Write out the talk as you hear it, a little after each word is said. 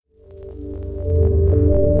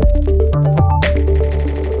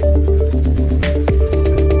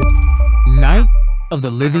of the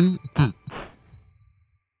living geek.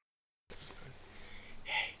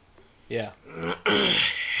 Yeah.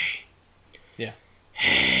 Yeah.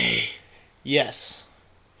 Hey. Yes.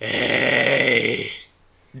 Hey.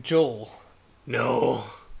 Joel. No.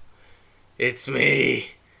 It's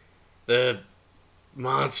me. The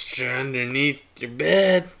monster underneath your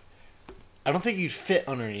bed. I don't think you'd fit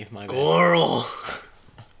underneath my bed. Coral.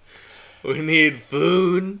 We need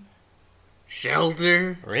food.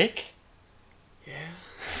 Shelter. Rick? Yeah.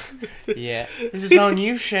 Yeah. This is on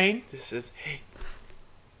you, Shane. This is... Hey.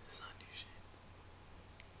 This is on you,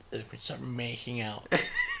 Shane. We start making out.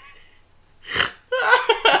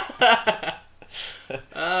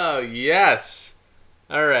 Oh, yes.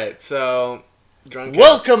 Alright, so... Drunkcast.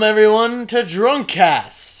 Welcome, everyone, to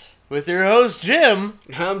Drunkcast with your host, Jim.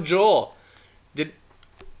 I'm Joel.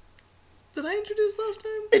 Did I introduce last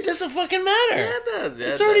time? It doesn't fucking matter. Yeah, it does. Yeah,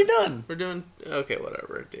 It's it already does. done. We're doing... Okay,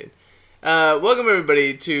 whatever, dude. Welcome,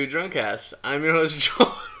 everybody, to Drunkcast. I'm your host,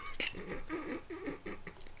 Joel.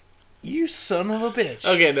 You son of a bitch.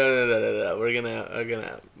 Okay, no. We're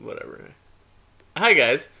gonna... Whatever. Hi,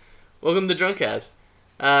 guys. Welcome to Drunkcast.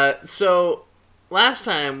 So, last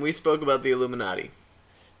time we spoke about the Illuminati.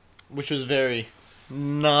 Which was very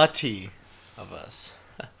naughty of us.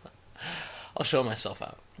 I'll show myself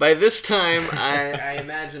out. By this time, I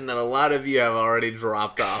imagine that a lot of you have already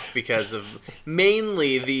dropped off because of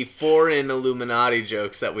mainly the foreign Illuminati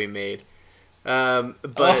jokes that we made. But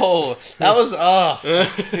Oh, that was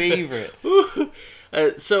favorite.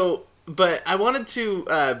 But I wanted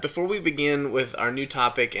to, before we begin with our new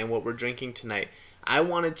topic and what we're drinking tonight, I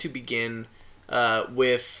wanted to begin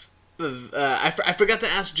with, I forgot to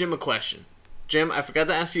ask Jim a question. Jim, I forgot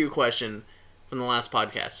to ask you a question from the last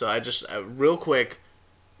podcast. So I just, real quick,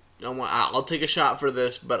 I'll take a shot for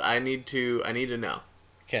this, but I need to know.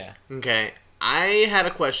 Okay. Okay. I had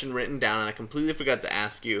a question written down and I completely forgot to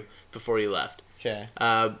ask you before you left. Okay.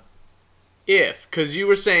 Because you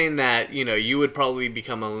were saying that, you would probably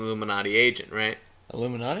become an Illuminati agent, right?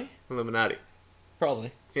 Illuminati? Illuminati.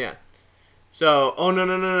 Probably. Yeah. So,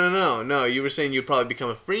 no. You were saying you'd probably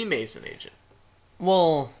become a Freemason agent.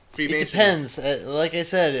 Well, Freemason. it depends. Like I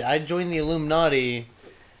said, I joined the Illuminati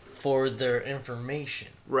for their information.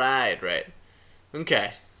 Right.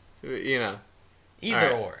 Okay. Either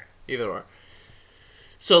Alright. or. Either or.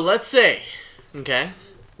 So, let's say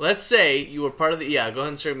you were part of the... Yeah, go ahead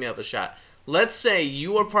and serve me up a shot. Let's say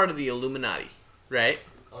you are part of the Illuminati, right?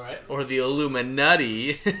 Alright. Or the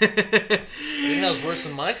Illuminati. I think that was worse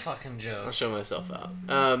than my fucking joke. I'll show myself out.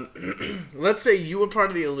 Let's say you were part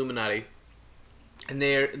of the Illuminati, and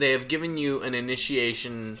they have given you an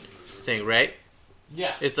initiation thing, right?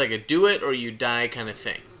 Yeah. It's like a do it or you die kind of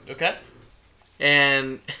thing. Okay.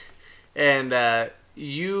 And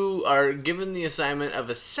you are given the assignment of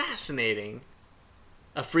assassinating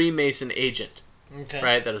a Freemason agent, Okay.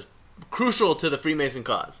 right? That is crucial to the Freemason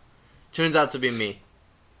cause. Turns out to be me.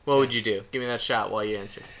 What would you do? Give me that shot while you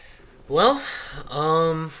answer. Well,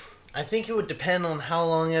 I think it would depend on how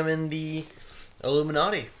long I'm in the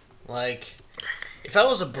Illuminati. Like, if I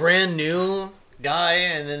was a brand new guy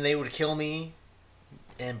and then they would kill me,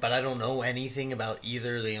 but I don't know anything about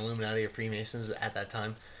either the Illuminati or Freemasons at that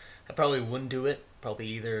time, I probably wouldn't do it. Probably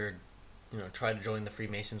either, try to join the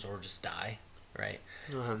Freemasons or just die, right?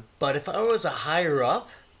 Uh-huh. But if I was a higher up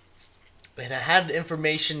and I had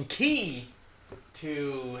information key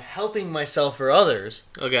to helping myself or others,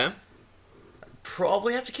 Okay. I'd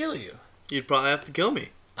probably have to kill you. You'd probably have to kill me.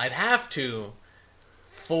 I'd have to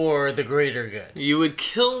for the greater good. You would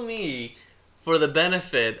kill me for the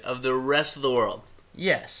benefit of the rest of the world.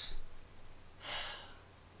 Yes.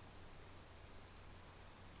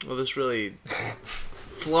 Well, this really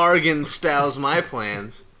flargan styles my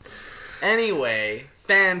plans. Anyway,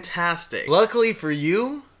 fantastic. Luckily for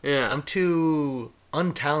you, Yeah, I'm too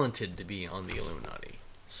untalented to be on the Illuminati.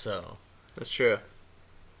 So, that's true.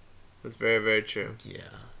 That's very, very true. yeah.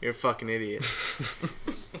 You're a fucking idiot.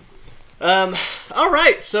 All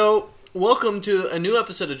right, so welcome to a new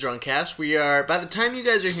episode of Drunkcast. We are, by the time you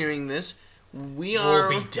guys are hearing this, We'll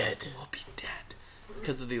be dead. We'll be dead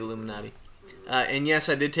because of the Illuminati. And yes,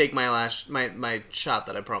 I did take my shot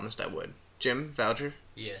that I promised I would. Jim, voucher?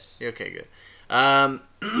 Yes. Okay, good.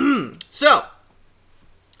 So,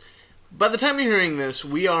 by the time you're hearing this,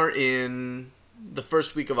 we are in the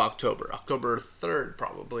first week of October. October 3rd,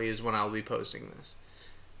 probably, is when I'll be posting this.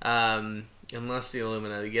 Unless the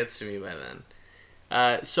Illuminati gets to me by then.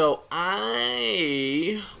 So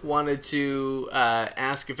I wanted to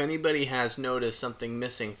ask if anybody has noticed something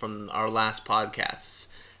missing from our last podcasts.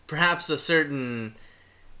 Perhaps a certain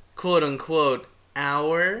quote-unquote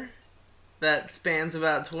hour that spans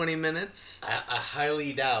about 20 minutes. I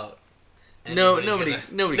highly doubt. Nobody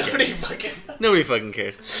cares. Nobody fucking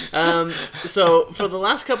cares. So for the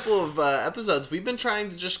last couple of episodes, we've been trying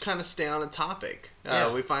to just kind of stay on a topic.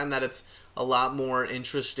 We find that it's a lot more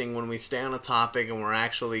interesting when we stay on a topic and we're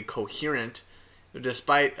actually coherent,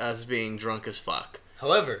 despite us being drunk as fuck.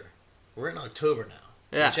 However, we're in October now.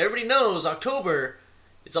 Yeah. Which everybody knows October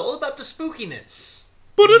is all about the spookiness.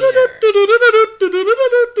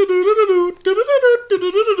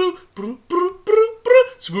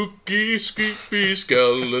 Spooky, creepy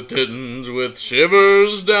skeletons with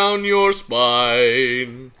shivers down your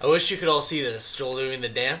spine. I wish you could all see this, Joel doing the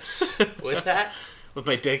dance with that. With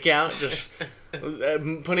my dick out, just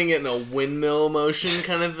putting it in a windmill motion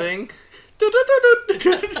kind of thing.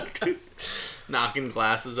 Knocking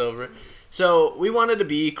glasses over. So, we wanted to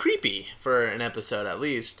be creepy for an episode at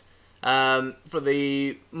least. For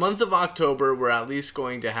the month of October, we're at least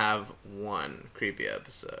going to have one creepy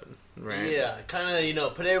episode, right? Yeah, kind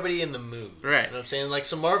of, put everybody in the mood. Right. You know what I'm saying? Like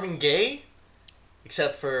some Marvin Gaye,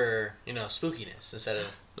 except for, spookiness instead of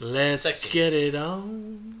Let's sexiness. Get it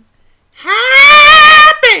on.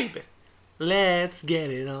 Hi, baby. Let's get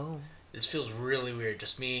it on. This feels really weird,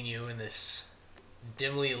 just me and you in this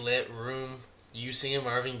dimly lit room, you singing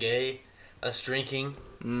Marvin Gaye, us drinking.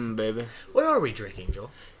 Baby. What are we drinking,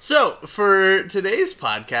 Joel? So, for today's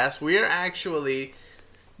podcast, we are actually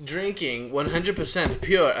drinking 100%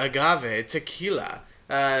 pure agave tequila.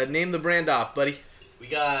 Name the brand off, buddy. We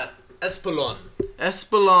got Espolon.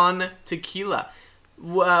 Espolon tequila.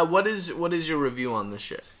 What is your review on this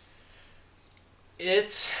shit?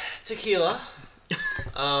 It's tequila.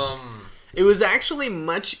 It was actually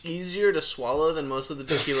much easier to swallow than most of the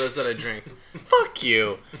tequilas that I drink. Fuck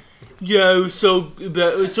you. Yeah, it was so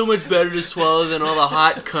much better to swallow than all the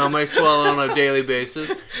hot cum I swallow on a daily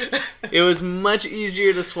basis. It was much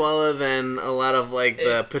easier to swallow than a lot of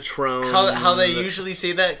the Patron. How they usually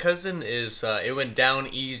say that, cousin, is it went down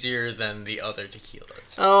easier than the other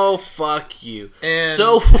tequilas. Oh, fuck you. And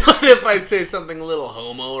so what if I say something a little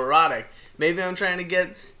homoerotic? Maybe I'm trying to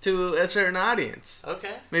get to a certain audience.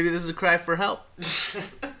 Okay. Maybe this is a cry for help.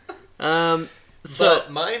 But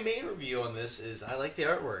my main review on this is I like the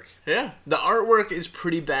artwork. Yeah. The artwork is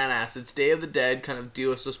pretty badass. It's Day of the Dead, kind of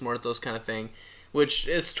Dios los Muertos kind of thing, which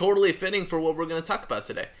is totally fitting for what we're going to talk about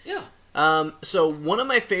today. Yeah. So one of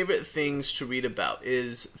my favorite things to read about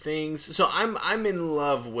is things... So I'm in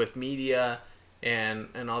love with media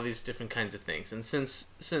and all these different kinds of things. And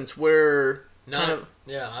since we're...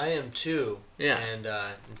 Yeah, I am too. Yeah. And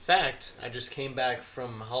in fact, I just came back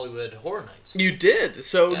from Hollywood Horror Nights. You did?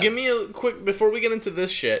 So give me a quick... Before we get into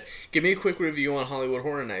this shit, give me a quick review on Hollywood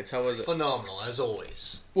Horror Nights. How was it? Phenomenal, as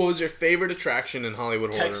always. What was your favorite attraction in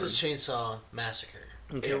Hollywood Horror Nights? Texas Chainsaw Massacre.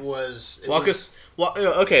 Okay.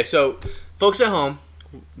 Okay, so folks at home,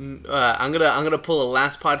 I'm gonna pull a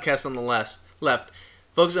last podcast on the left.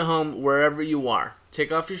 Folks at home, wherever you are,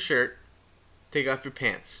 take off your shirt, take off your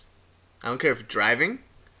pants. I don't care if you're driving.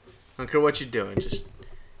 I don't care what you're doing. Just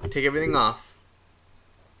take everything off.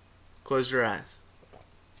 Close your eyes.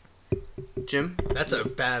 Jim? That's a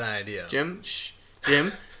bad idea. Jim,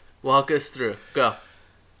 walk us through. Go.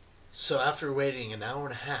 So after waiting an hour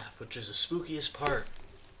and a half, which is the spookiest part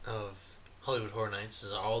of Hollywood Horror Nights,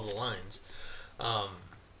 is all the lines,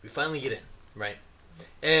 we finally get in, right?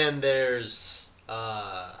 And there's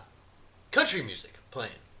country music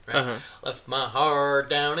playing. Right? Uh-huh. Left my heart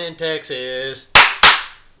down in Texas,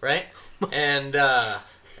 right? And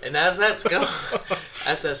as that's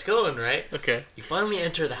going, right? Okay. You finally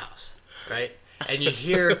enter the house, right? And you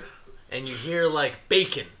hear like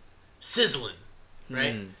bacon sizzling,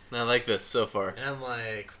 right? I like this so far. And I'm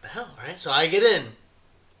like, what the hell, right? So I get in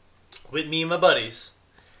with me and my buddies,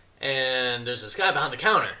 and there's this guy behind the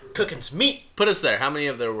counter cooking some meat. Put us there. How many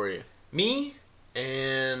of there were you? Me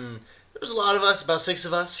and there was a lot of us, about 6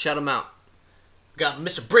 of us. Shout them out. Got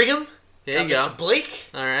Mr. Brigham. There you got go. Mr. Blake.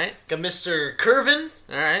 All right. Got Mr. Curvin.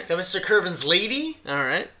 All right. Got Mr. Curvin's lady. All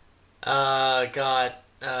right. Got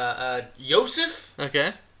Yosef.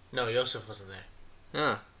 Okay. No, Yosef wasn't there.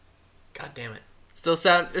 Huh. God damn it. Still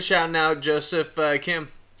shouting out Joseph Kim.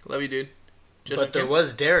 Love you, dude. Joseph But there Kim.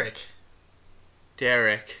 was Derek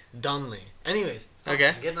Derek. Dunley. Anyways. Okay.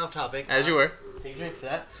 I'm getting off topic. As you were. Take a drink for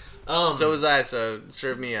that. So was I, so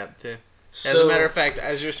serve me up, too. So, As a matter of fact,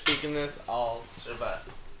 as you're speaking this, I'll serve up.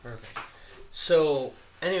 Perfect. So,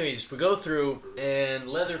 anyways, we go through, and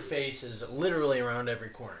Leatherface is literally around every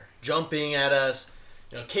corner. Jumping at us,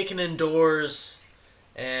 kicking in doors,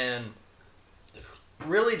 and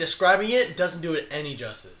really describing it doesn't do it any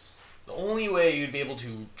justice. The only way you'd be able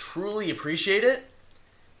to truly appreciate it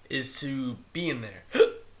is to be in there.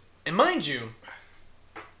 And mind you,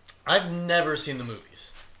 I've never seen the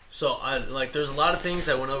movies. So, there's a lot of things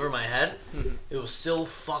that went over my head. Mm-hmm. It was still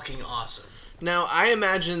fucking awesome. Now, I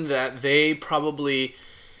imagine that they probably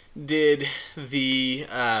did the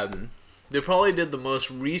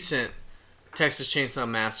most recent Texas Chainsaw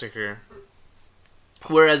Massacre.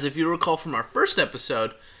 Whereas, if you recall from our first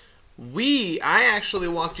episode, I actually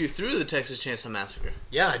walked you through the Texas Chainsaw Massacre.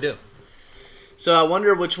 Yeah, I do. So I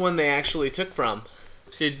wonder which one they actually took from.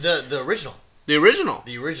 The original. The original?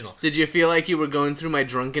 The original. Did you feel like you were going through my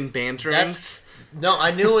drunken banterings? No,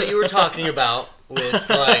 I knew what you were talking about with,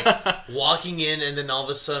 walking in and then all of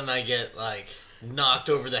a sudden I get, knocked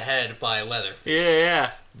over the head by Leatherface.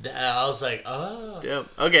 Yeah. I was like, oh. Yep.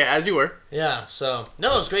 Okay, as you were. Yeah, so,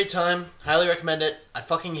 no, it was a great time. Highly recommend it. I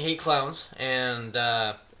fucking hate clowns, and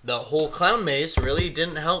the whole clown maze really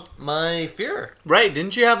didn't help my fear. Right,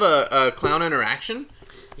 didn't you have a clown interaction?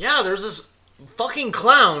 Yeah, there was this fucking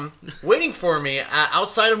clown waiting for me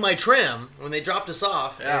outside of my tram when they dropped us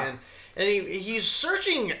off, and he's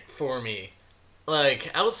searching for me,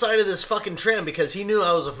 outside of this fucking tram because he knew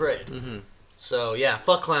I was afraid. Mm-hmm. So, yeah,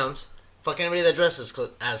 fuck clowns. Fuck anybody that dresses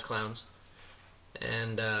as clowns.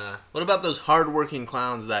 And, what about those hard-working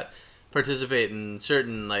clowns that participate in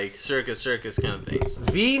certain, circus kind of things?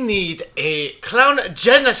 We need a clown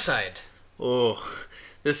genocide. Oh,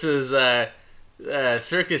 this is,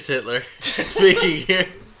 Circus Hitler speaking here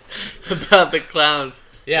about the clowns.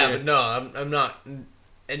 Yeah, but no, I'm not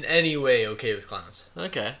in any way okay with clowns.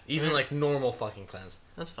 Okay. Even, normal fucking clowns.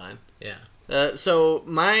 That's fine. Yeah. So,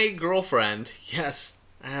 my girlfriend, yes,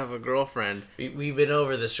 I have a girlfriend. We've been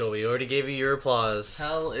over this, Joel. We already gave you your applause.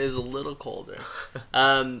 Hell is a little colder.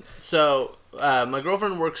 My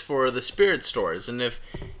girlfriend works for the Spirit stores, and if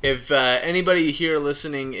anybody here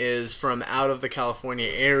listening is from out of the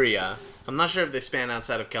California area, I'm not sure if they span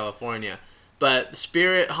outside of California, but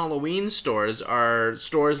Spirit Halloween stores are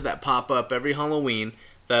stores that pop up every Halloween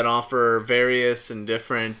that offer various and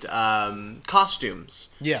different costumes.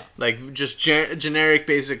 Yeah. Just generic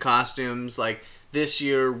basic costumes, this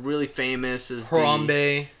year, really famous is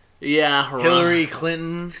Harambe. Yeah, Harambe. Hillary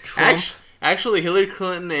Clinton. Trump. Actually, Hillary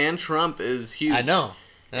Clinton and Trump is huge. I know.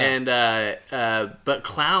 Yeah. And but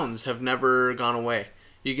clowns have never gone away.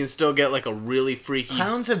 You can still get a really freaky.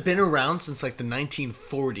 Clowns have been around since the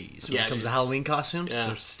 1940s. When it comes to Halloween costumes,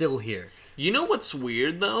 they're still here. You know what's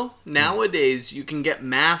weird though? Nowadays, you can get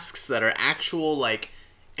masks that are actual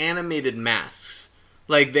animated masks.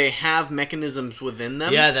 They have mechanisms within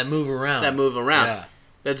them. Yeah, that move around. Yeah.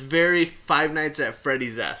 That's very Five Nights at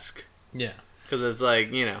Freddy's-esque. Yeah. Because it's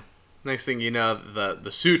next thing you know,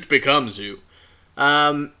 the suit becomes you.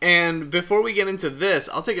 And before we get into this,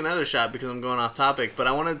 I'll take another shot because I'm going off topic, but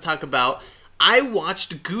I wanted to talk about, I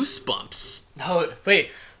watched Goosebumps. Oh,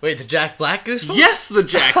 wait, the Jack Black Goosebumps? Yes, the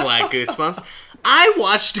Jack Black Goosebumps. I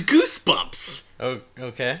watched Goosebumps. Oh,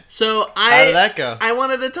 okay. So how did that go? I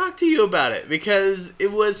wanted to talk to you about it because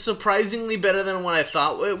it was surprisingly better than what I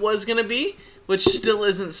thought it was going to be, which still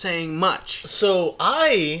isn't saying much. So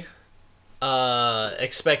I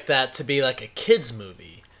expect that to be a kid's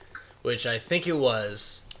movie, which I think it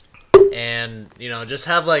was, and just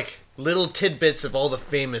have little tidbits of all the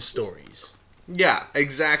famous stories. Yeah,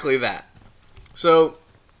 exactly that. So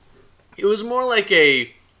it was more like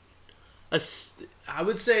I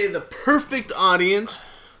would say the perfect audience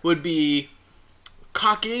would be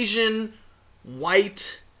Caucasian,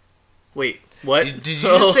 white. Wait, what? Did you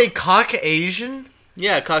just say Caucasian?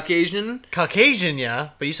 Yeah, Caucasian. Caucasian,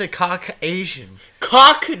 yeah, but you said Caucasian.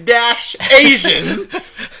 Cock-Asian.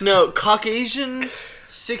 No, Caucasian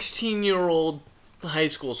 16-year-old high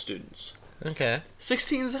school students. Okay.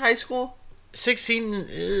 16 is high school? 16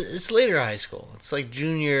 is later high school. It's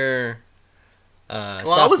junior. Well,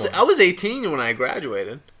 sophomore. I was 18 when I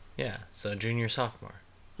graduated. Yeah, so junior, sophomore.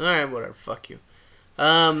 All right, whatever. Fuck you.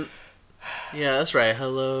 Yeah, that's right.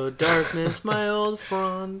 Hello, darkness, my old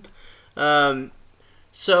friend.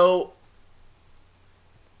 So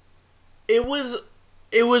it was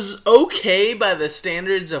okay by the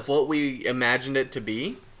standards of what we imagined it to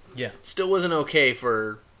be. Yeah. Still wasn't okay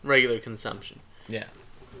for regular consumption. Yeah.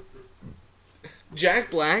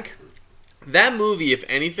 Jack Black, that movie, if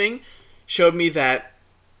anything, showed me that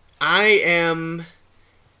I am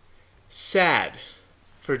sad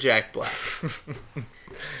for Jack Black.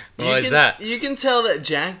 Why is that? You can tell that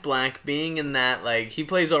Jack Black, being in that, he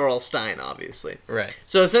plays R.L. Stein, obviously. Right.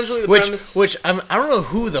 So essentially the premise... Which, I don't know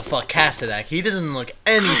who the fuck casted that. He doesn't look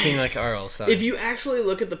anything like R.L. Stein. If you actually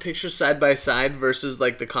look at the pictures side by side versus,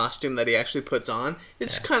 the costume that he actually puts on,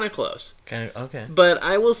 it's kind of close. Okay. But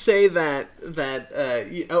I will say that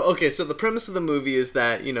okay, so the premise of the movie is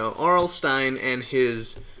that, R.L. Stein and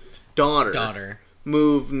his daughter.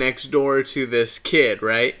 move next door to this kid,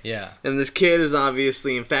 right? Yeah. And this kid is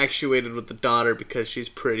obviously infatuated with the daughter because she's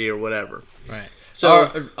pretty or whatever. Right.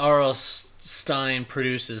 So R.L. Stein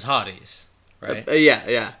produces hotties, right?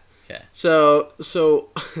 Yeah. Okay. So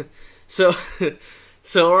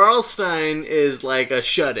R.L. Stein is like a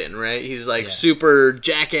shut-in, right? He's like super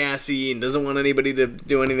jackassy and doesn't want anybody to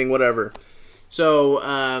do anything, whatever.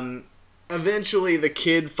 So eventually the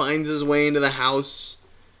kid finds his way into the house,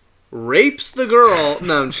 rapes the girl.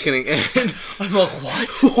 No, I'm just kidding. I'm like, what?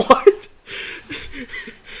 What?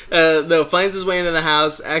 No, finds his way into the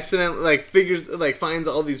house, accidentally finds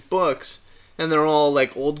all these books, and they're all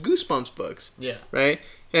like old Goosebumps books. Yeah. Right?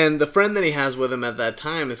 And the friend that he has with him at that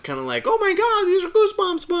time is kind of like, oh my god, these are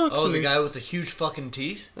Goosebumps books. Oh, and the guy with the huge fucking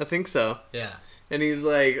teeth? I think so. Yeah. And he's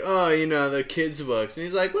like, oh, they're kids' books. And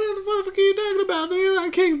he's like, what the fuck are you talking about? They're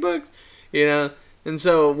not kids' books. And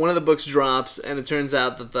so one of the books drops, and it turns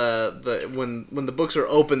out that when the books are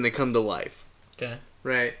open, they come to life. Okay.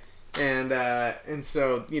 Right? And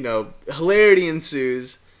so, hilarity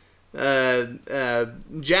ensues.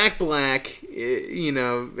 Jack Black,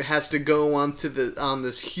 has to go on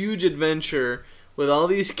this huge adventure with all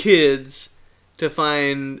these kids to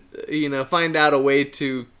find out a way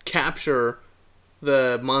to capture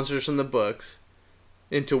the monsters from the books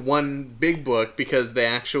into one big book, because they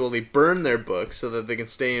actually burn their books so that they can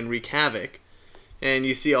stay and wreak havoc. And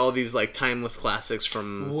you see all these like timeless classics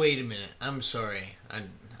from... Wait a minute. I'm sorry.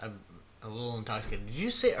 I'm a little intoxicated. Did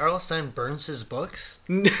you say R.L. Stein burns his books?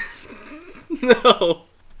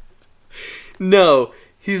 No.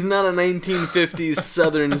 He's not a 1950s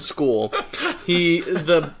Southern school.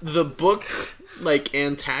 The book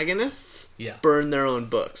antagonists burn their own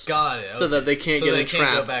books. Got it. Okay. So that they can't get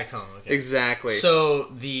entrapped. Can't go back home. Okay. Exactly. So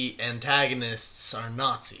the antagonists are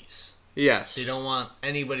Nazis. Yes. They don't want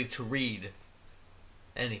anybody to read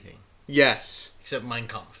anything. Yes. Except Mein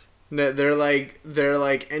Kampf. They're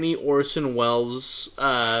like any Orson Welles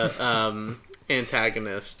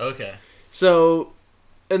antagonist. Okay. So,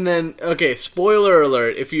 and then spoiler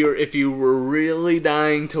alert, if you were really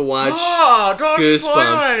dying to watch don't Goosebumps,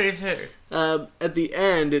 spoil anything. At the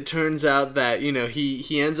end, it turns out that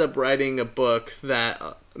he ends up writing a book that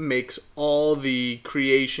makes all the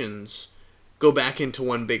creations go back into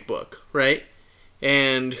one big book, right?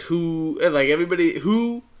 And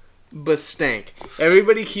everybody but stank.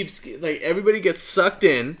 Everybody gets sucked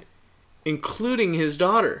in, including his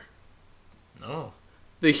daughter. No.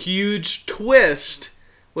 The huge twist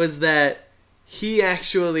was that he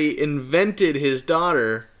actually invented his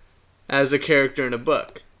daughter as a character in a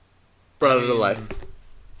book. Brought her to life.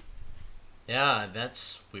 Yeah,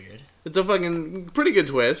 that's weird. It's a fucking pretty good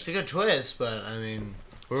twist. It's a good twist, but where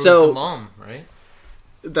was So- the mom, right?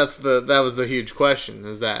 That was the huge question,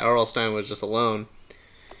 is that R.L. Stein was just alone.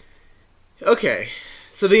 Okay,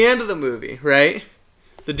 so the end of the movie, right?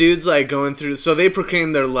 The dude's like going through, so they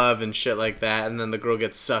proclaim their love and shit like that, and then the girl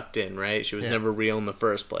gets sucked in, right? She was never real in the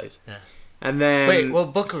first place. Yeah. And then... Wait,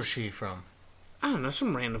 what book was she from? I don't know,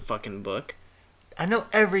 some random fucking book. I know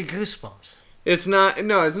every Goosebumps. It's not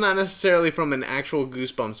necessarily from an actual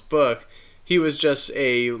Goosebumps book. He was just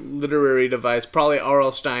a literary device. Probably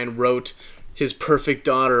R.L. Stein wrote his perfect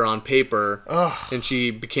daughter on paper, and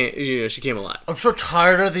she came alive. I'm so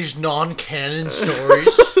tired of these non-canon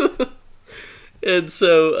stories. And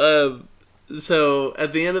so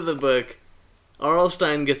at the end of the book, R.L.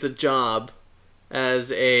 Stein gets a job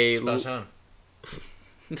as a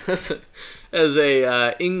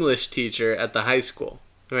English teacher at the high school,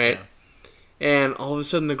 right? Yeah. And all of a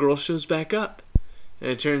sudden, the girl shows back up,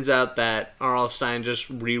 and it turns out that R.L. Stein just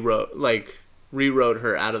rewrote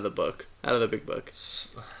her out of the book, out of the big book.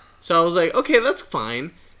 So I was like, okay, that's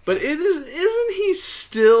fine, but isn't he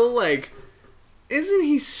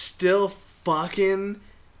still fucking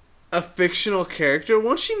a fictional character?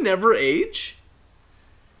 Won't she never age?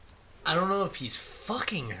 I don't know if he's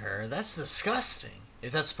fucking her. That's disgusting.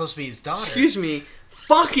 If that's supposed to be his daughter. Excuse me.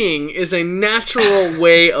 Fucking is a natural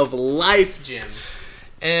way of life, Jim.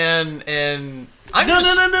 And No. I was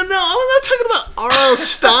not talking about R.L.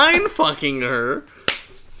 Stein fucking her.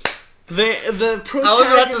 The protagonist. I was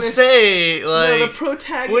about to say, the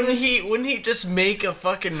protagonist. Wouldn't he just make a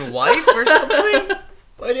fucking wife or something?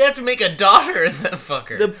 Why do you have to make a daughter in that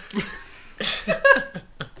fucker?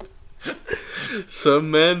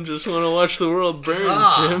 Some men just want to watch the world burn,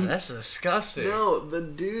 Jim. That's disgusting. No, the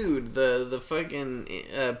dude, the fucking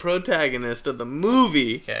protagonist of the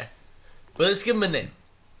movie. Okay, but let's give him a name.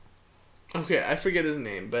 Okay, I forget his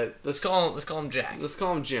name, but let's call him Jack. Let's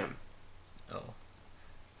call him Jim. Oh,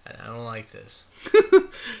 I don't like this.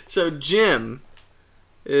 So Jim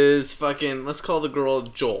is fucking, let's call the girl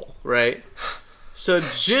Joel, right? So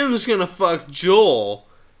Jim's gonna fuck Joel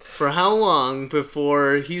for how long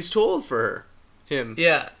before he's told for her? Him.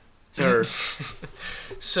 Yeah. Her.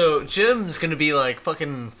 So Jim's gonna be like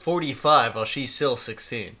fucking 45 while she's still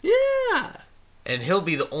 16. Yeah. And he'll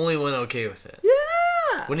be the only one okay with it.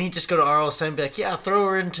 Yeah. Wouldn't he just go to R.L. Stine and be like, yeah, throw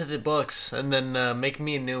her into the books and then make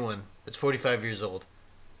me a new one that's 45 years old?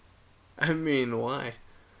 I mean, why?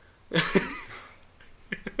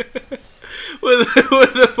 with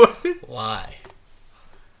Why?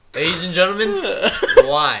 Ladies and gentlemen,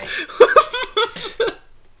 why?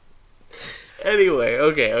 Anyway,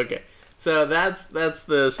 okay. So that's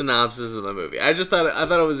the synopsis of the movie. I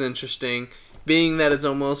thought it was interesting, being that it's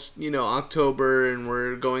almost, October and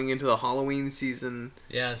we're going into the Halloween season.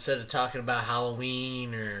 Yeah, instead of talking about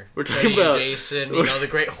Halloween or We're talking Freddy about and Jason, the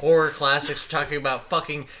great horror classics, we're talking about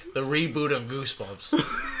fucking the reboot of Goosebumps.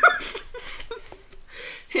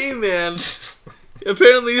 Hey man,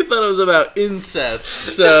 apparently you thought it was about incest,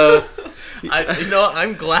 so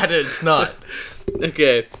I'm glad it's not.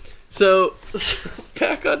 Okay. So,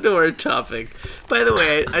 back onto our topic. By the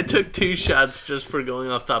way, I took 2 shots just for going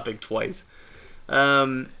off topic twice.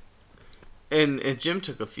 And Jim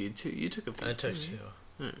took a few too. You took a few. I took 2.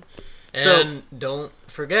 So, don't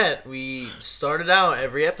forget, we started out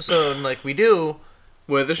every episode like we do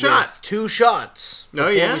with a shot. With 2 shots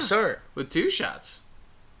before we start. With 2 shots.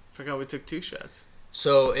 Forgot we took 2 shots.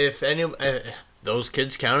 So if any those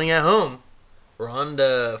kids counting at home, we're on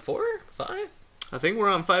to 4, 5? I think we're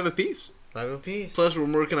on 5 apiece. 5 apiece. Plus,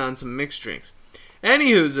 we're working on some mixed drinks.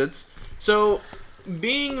 Anywho's, so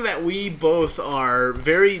being that we both are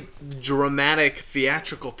very dramatic,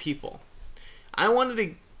 theatrical people, I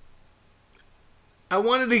wanted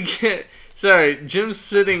to get. Sorry, Jim's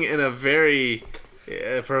sitting in a very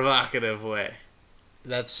provocative way.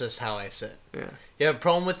 That's just how I sit. Yeah. You have a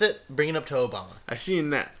problem with it? Bring it up to Obama. I see your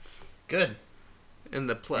nuts. Good. In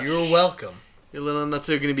the plush. You're welcome. Your little nuts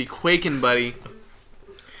are going to be quaking, buddy.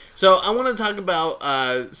 So, I want to talk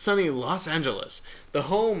about sunny Los Angeles, the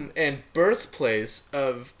home and birthplace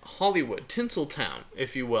of Hollywood, Tinseltown,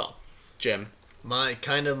 if you will. Jim. My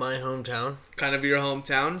hometown. Kind of your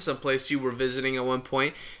hometown, some place you were visiting at one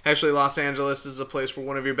point. Actually, Los Angeles is a place where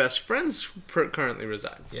one of your best friends currently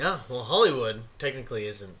resides. Yeah, well, Hollywood technically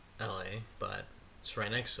isn't L.A., but it's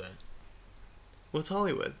right next to it. What's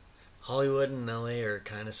Hollywood? Hollywood and L.A. are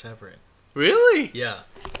kind of separate. Really? Yeah.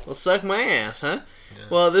 Well, suck my ass, huh? Yeah.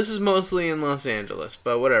 Well, this is mostly in Los Angeles,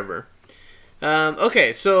 but whatever.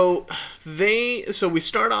 Okay, so we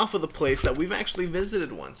start off with a place that we've actually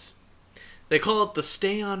visited once. They call it the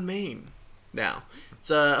Stay on Main now.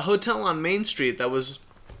 It's a hotel on Main Street that was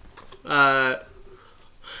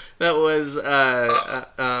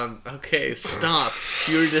okay, stop.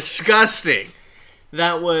 You're disgusting.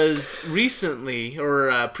 That was recently,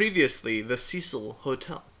 or previously, the Cecil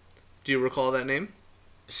Hotel. Do you recall that name?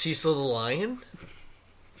 Cecil the Lion?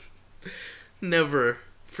 Never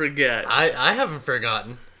forget. I haven't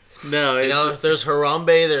forgotten. No, there's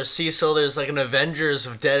Harambe, there's Cecil, there's like an Avengers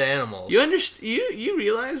of dead animals. You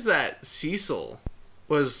realize that Cecil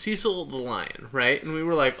was Cecil the Lion, right? And we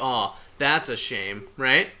were like, oh, that's a shame,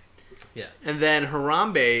 right? Yeah. And then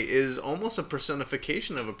Harambe is almost a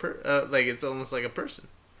personification of it's almost like a person.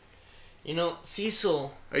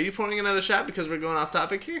 Cecil... Are you pouring another shot because we're going off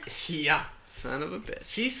topic here? Yeah. Son of a bitch.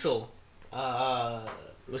 Cecil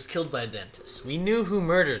was killed by a dentist. We knew who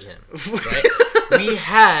murdered him, right? we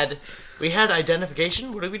had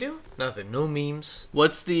identification. What did we do? Nothing. No memes.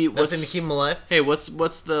 Nothing to keep him alive. Hey, what's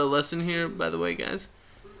the lesson here, by the way, guys?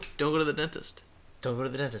 Don't go to the dentist. Don't go to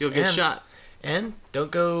the dentist. You'll get shot. And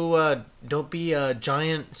don't be a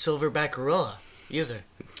giant silverback gorilla either.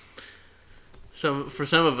 So for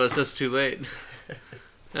some of us, that's too late.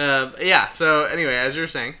 Yeah. So anyway, as you were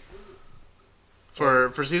saying,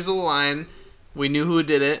 for Cecil the Lion, we knew who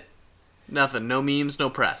did it. Nothing. No memes. No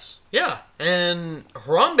press. Yeah. And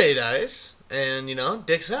Harambe dies, and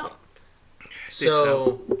Dick's out.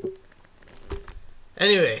 So,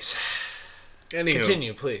 anyways,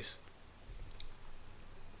 continue, please.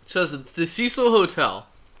 So it's the Cecil Hotel.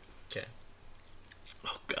 Okay.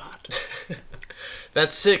 Oh God.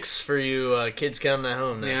 That's 6 for you kids counting at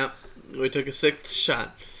home. Now. Yeah, we took a 6th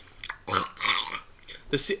shot.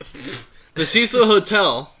 The Cecil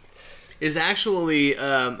Hotel is actually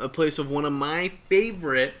a place of one of my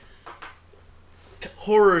favorite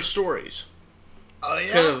horror stories. Oh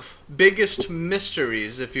yeah. Kind of biggest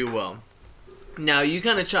mysteries, if you will. Now you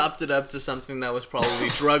kind of chopped it up to something that was probably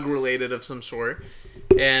drug related of some sort,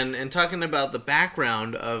 and talking about the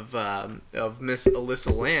background of Miss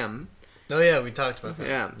Alyssa Lamb. Oh yeah, we talked about that.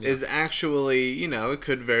 Yeah, is actually, it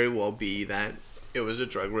could very well be that it was a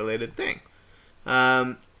drug-related thing.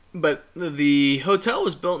 But the hotel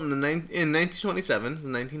was built in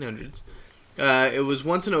 1927, the 1900s. It was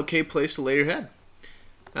once an okay place to lay your head.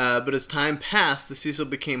 But as time passed, the Cecil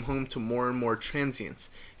became home to more and more transients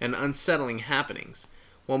and unsettling happenings.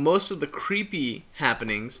 While most of the creepy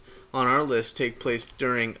happenings on our list take place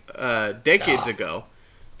during decades ago,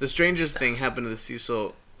 the strangest thing happened to the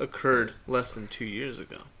Cecil occurred less than 2 years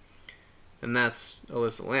ago. And that's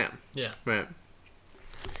Alyssa Lamb. Yeah. Right.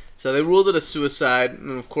 So they ruled it a suicide,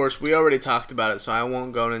 and of course we already talked about it, so I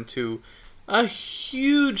won't go into a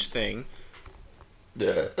huge thing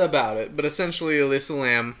about it. But essentially, Alyssa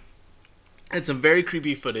Lamb had some very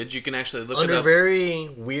creepy footage. You can actually look it up. Under very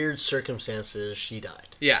weird circumstances, she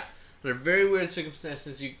died. Yeah. Under very weird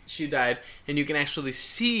circumstances, she died, and you can actually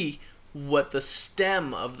see what the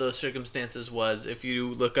stem of those circumstances was if you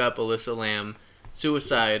look up Alyssa Lamb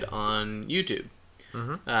suicide on YouTube.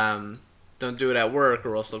 Mm-hmm. Don't do it at work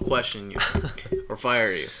or else they'll question you or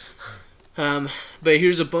fire you. But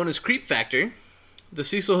here's a bonus creep factor. The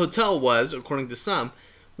Cecil Hotel was, according to some,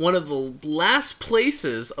 one of the last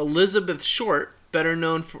places Elizabeth Short, better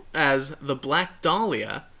known as the Black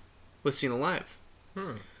Dahlia, was seen alive.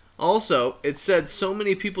 Also, it said so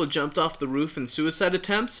many people jumped off the roof in suicide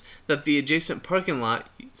attempts that the adjacent parking lot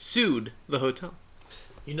sued the hotel.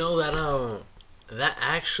 You know that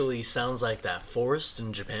actually sounds like that forest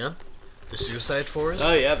in Japan. The suicide forest?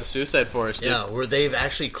 Oh, yeah, the suicide forest. Yeah, where they've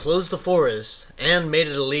actually closed the forest and made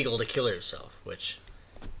it illegal to kill yourself, which,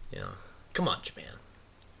 come on, Japan.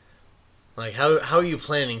 Like, how are you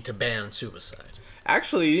planning to ban suicide?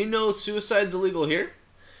 Actually, suicide's illegal here?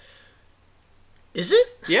 Is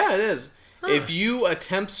it? Yeah, it is. Huh. If you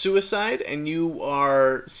attempt suicide and you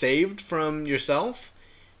are saved from yourself,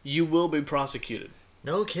 you will be prosecuted.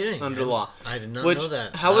 No kidding. Under law. I did not know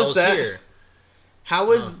that. How is that? Here.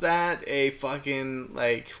 How is that a fucking,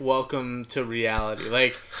 welcome to reality?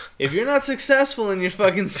 Like, if you're not successful in your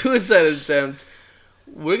fucking suicide attempt,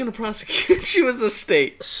 we're going to prosecute you as a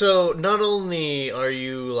state. So, not only are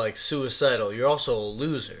you, suicidal, you're also a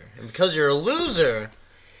loser. And because you're a loser...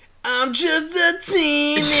 I'm just a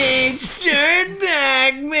teenage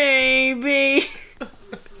dirtbag, baby.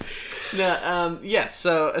 No, yes,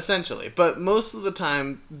 so, essentially. But most of the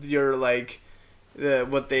time, you're,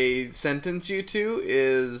 what they sentence you to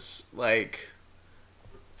is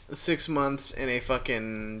 6 months in a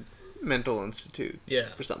fucking mental institute,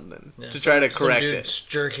 or something, to try to correct some it. Dude's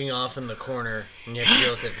jerking off in the corner, and you have to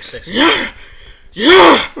deal with it for 6 months.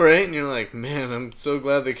 Right, and you're like, man, I'm so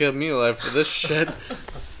glad they kept me alive for this shit.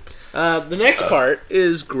 The next part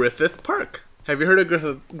is Griffith Park. Have you heard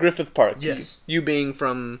of Griffith Park? Yes. You being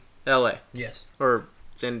from L.A. Yes. Or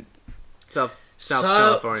it's in South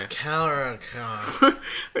California.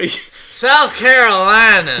 South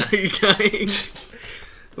Carolina. Are you dying?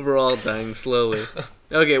 We're all dying slowly.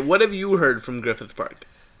 Okay, what have you heard from Griffith Park?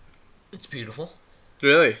 It's beautiful.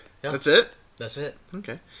 Really? Yeah. That's it? That's it.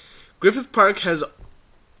 Okay. Griffith Park has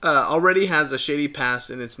already has a shady past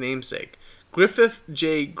in its namesake. Griffith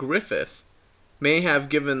J. Griffith may have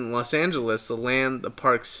given Los Angeles the land the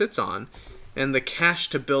park sits on and the cash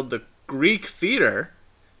to build the Greek Theater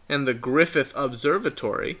and the Griffith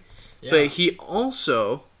Observatory, but he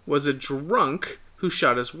also was a drunk who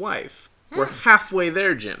shot his wife. We're halfway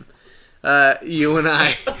there, Jim. You and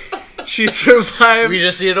I. She survived. We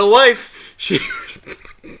just needed a wife.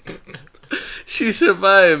 She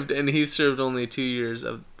survived, and he served only 2 years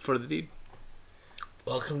for the deed.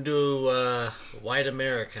 Welcome to white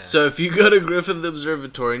America. So if you go to Griffith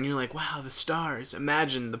Observatory and you're like, wow, the stars.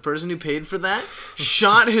 Imagine the person who paid for that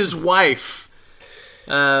shot his wife.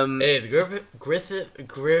 Hey, the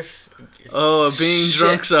Griff. Oh, being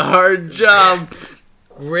drunk's a hard job.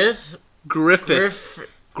 Griffith.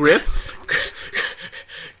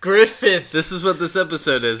 Griffith. This is what this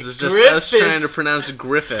episode is. It's just Griffith. us trying to pronounce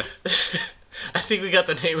Griffith. I think we got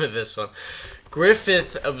the name of this one.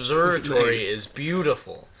 Griffith Observatory is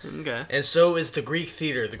beautiful. Okay. And so is the Greek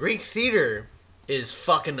Theater. The Greek Theater is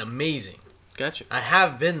fucking amazing. Gotcha. I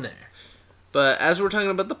have been there. But as we're talking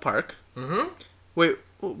about the park... Mm-hmm. Wait,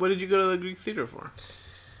 what did you go to the Greek Theater for?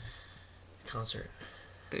 Concert.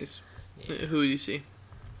 Nice. Yeah. Who do you see?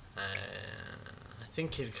 I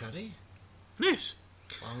think Kid Cudi. Nice.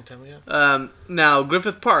 Long time ago. Now,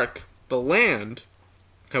 Griffith Park, the land,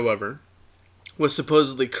 however, was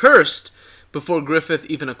supposedly cursed before Griffith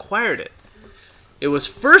even acquired it. It was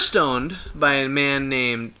first owned by a man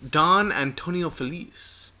named Don Antonio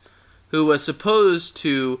Feliz, who was supposed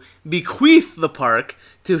to bequeath the park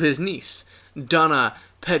to his niece, Donna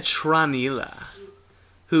Petronila,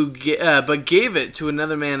 but gave it to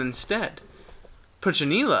another man instead.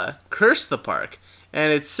 Petronilla cursed the park,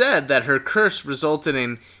 and it's said that her curse resulted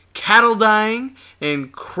in cattle dying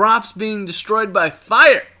and crops being destroyed by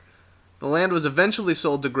fire. The land was eventually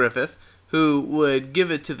sold to Griffith, who would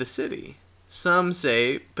give it to the city. Some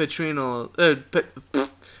say Petronilla's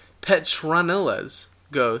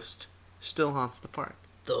ghost still haunts the park.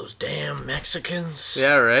 Those damn Mexicans.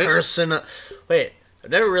 Yeah, right? Cursing. Wait,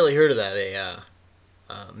 I've never really heard of that.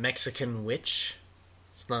 Mexican witch?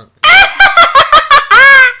 It's not.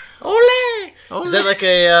 Ole! Ole! Is that like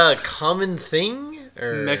a common thing?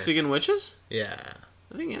 Or... Mexican witches? Yeah.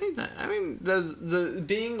 I think anything. I mean, does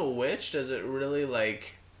being a witch, does it really,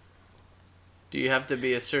 like... Do you have to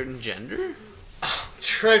be a certain gender?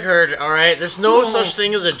 Triggered, alright? There's no such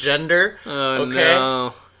thing as a gender. Oh, okay?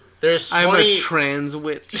 no. There's 20... I'm a trans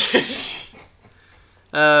witch.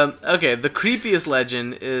 Okay, the creepiest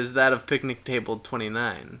legend is that of Picnic Table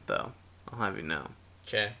 29, though. I'll have you know.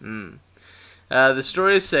 Okay. The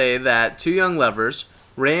stories say that two young lovers,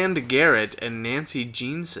 Rand Garrett and Nancy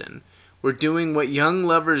Jeanson, were doing what young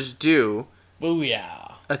lovers do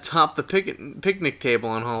Booyah. atop the picnic table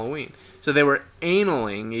on Halloween. So they were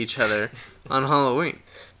analing each other on Halloween,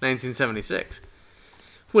 1976.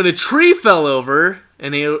 When a tree fell over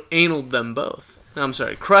and analed them both. No, I'm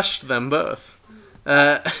sorry, crushed them both.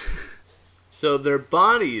 So their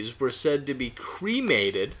bodies were said to be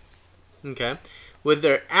cremated, okay, with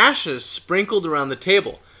their ashes sprinkled around the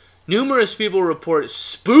table. Numerous people report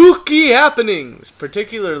spooky happenings,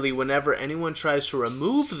 particularly whenever anyone tries to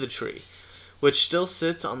remove the tree, which still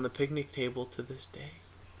sits on the picnic table to this day.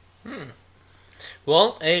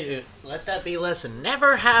 Well, hey, let that be a lesson.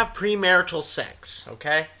 Never have premarital sex,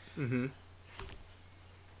 okay?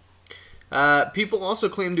 People also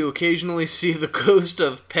claim to occasionally see the ghost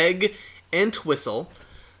of Peg Entwistle,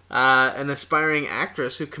 an aspiring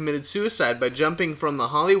actress who committed suicide by jumping from the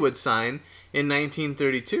Hollywood sign in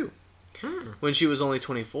 1932, when she was only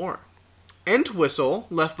 24. Entwistle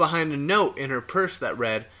left behind a note in her purse that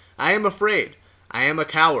read, "I am afraid. I am a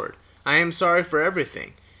coward. I am sorry for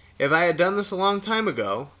everything. If I had done this a long time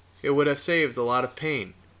ago, it would have saved a lot of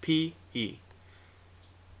pain. P.E."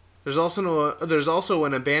 There's also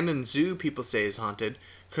an abandoned zoo people say is haunted,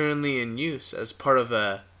 currently in use as part of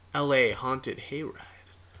a L.A. haunted hayride.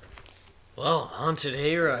 Well, haunted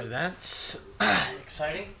hayride, that's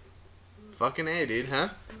exciting. Fucking A, dude, huh?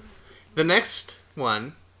 The next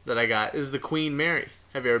one that I got is the Queen Mary.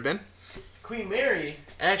 Have you ever been? Queen Mary?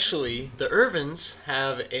 Actually, the Irvins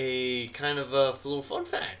have a kind of a little fun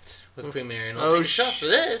fact with Queen Mary, and I'll take a shot for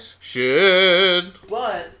this. Should.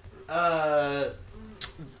 But,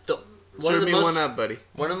 Serve me one up, buddy.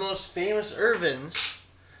 One of the most famous Irvins.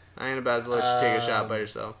 I ain't about to let you take a shot by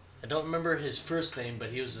yourself. I don't remember his first name,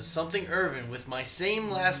 but he was a something Irvin with my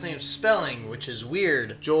same last name spelling, which is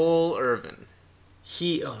weird. Joel Irvin.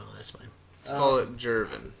 Oh no, that's mine. Let's call it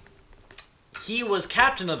Jervin. He was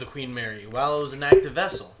captain of the Queen Mary while it was an active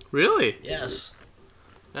vessel. Really? Yes.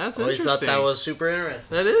 That's Always interesting. thought that was super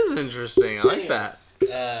interesting. That is interesting. I like that.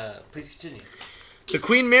 Please continue. The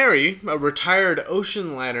Queen Mary, a retired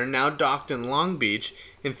ocean liner now docked in Long Beach,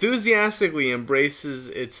 enthusiastically embraces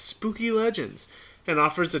its spooky legends and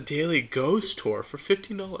offers a daily ghost tour for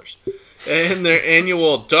 $15. And their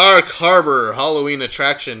annual Dark Harbor Halloween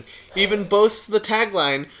attraction even boasts the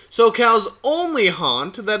tagline, "SoCal's only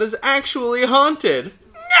haunt that is actually haunted."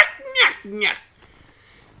 Nyah, nyah, nyah.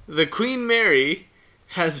 The Queen Mary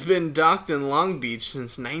has been docked in Long Beach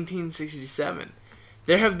since 1967.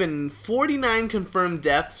 There have been 49 confirmed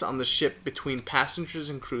deaths on the ship between passengers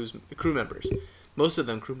and crew members. Most of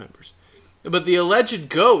them crew members. But the alleged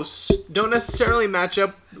ghosts don't necessarily match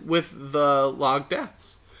up with the logged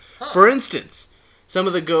deaths. For instance, some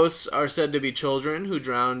of the ghosts are said to be children who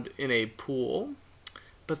drowned in a pool,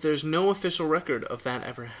 but there's no official record of that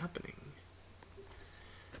ever happening.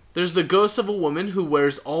 There's the ghost of a woman who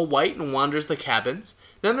wears all white and wanders the cabins.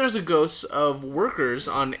 Then there's the ghosts of workers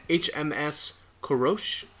on HMS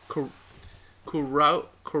Kuroko?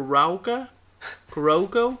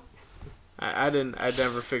 I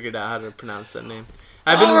never figured out how to pronounce that name.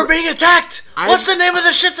 We're being attacked! What's the name of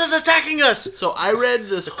the ship that's attacking us? So I read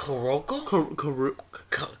this... Kuroko?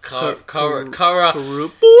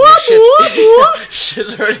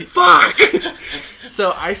 Shit's already... Fuck!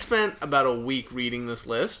 So I spent about a week reading this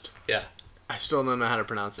list. Yeah. I still don't know how to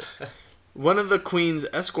pronounce it. One of the Queen's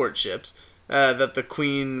escort ships that the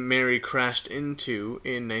Queen Mary crashed into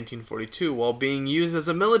in 1942 while being used as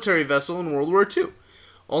a military vessel in World War II.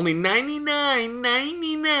 Only 99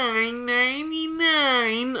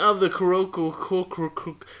 of the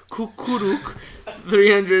Kukuruk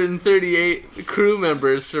 338 crew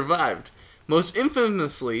members survived. Most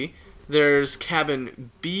infamously, there's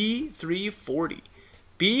cabin B340.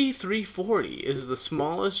 B340 is the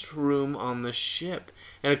smallest room on the ship,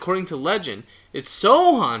 and according to legend, it's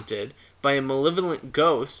so haunted by a malevolent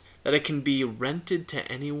ghost that it can be rented to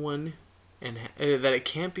anyone, and that it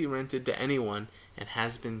can't be rented to anyone, and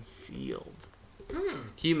has been sealed.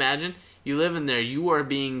 Can you imagine? You live in there, you are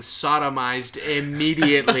being sodomized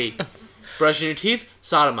immediately. Brushing your teeth,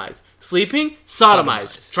 sodomized. Sleeping,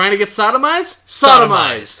 sodomized. Trying to get sodomized,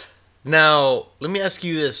 sodomized. Now, let me ask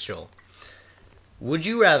you this, Joel. Would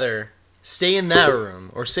you rather stay in that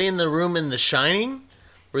room or stay in the room in The Shining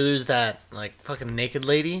where there's that, like, fucking naked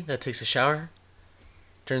lady that takes a shower?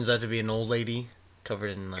 Turns out to be an old lady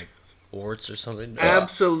covered in, like, warts or something.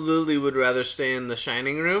 Absolutely would rather stay in The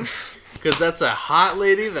Shining room because that's a hot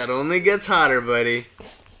lady that only gets hotter, buddy.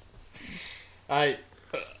 Okay.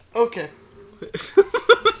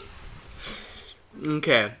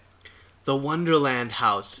 Okay. The Wonderland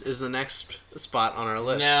House is the next spot on our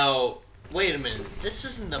list. Now, wait a minute. This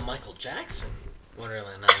isn't the Michael Jackson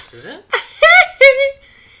Wonderland House, is it?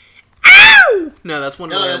 Ow! No, that's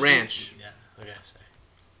Wonderland Ranch. Yeah, okay, sorry.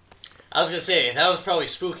 I was going to say, that was probably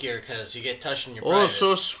spookier because you get touched in your Oh, privates.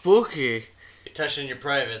 so spooky. You're touched in your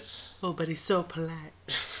privates. Oh, but he's so polite.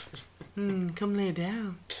 Come lay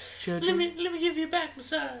down, children. Let me give you a back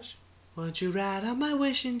massage. Won't you ride on my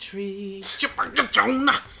wishing tree?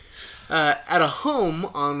 At a home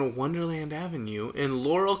on Wonderland Avenue in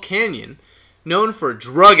Laurel Canyon, known for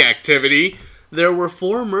drug activity, there were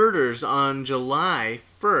 4 murders on July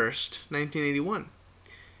 1st, 1981.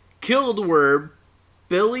 Killed were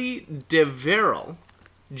Billy DeVerrell,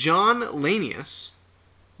 John Lanius,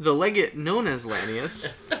 the legate known as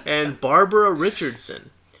Lanius, and Barbara Richardson,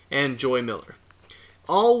 and Joy Miller.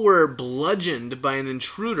 All were bludgeoned by an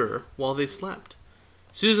intruder while they slept.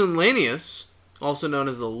 Susan Lanius, also known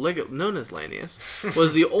as the legate known as Lanius,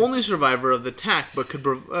 was the only survivor of the attack, but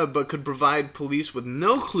could provide police with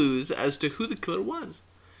no clues as to who the killer was.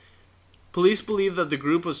 Police believe that the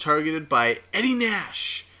group was targeted by Eddie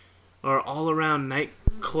Nash, or all-around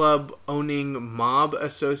nightclub-owning,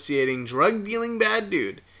 mob-associating, drug-dealing bad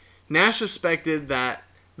dude. Nash suspected that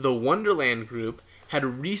the Wonderland group had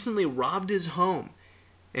recently robbed his home,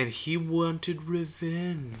 and he wanted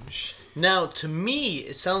revenge. Now, to me,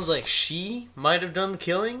 it sounds like she might have done the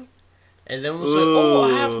killing, and then was like, oh,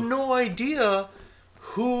 I have no idea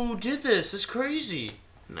who did this. It's crazy.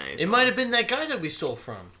 Nice. It might have been that guy that we stole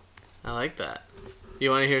from. I like that.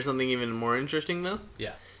 You want to hear something even more interesting, though?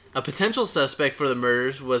 Yeah. A potential suspect for the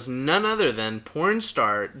murders was none other than porn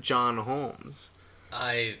star John Holmes.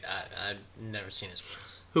 I've never seen his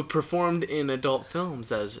face. Who performed in adult films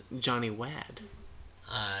as Johnny Wad.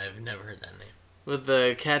 I've never heard that name. With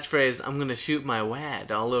the catchphrase, I'm gonna shoot my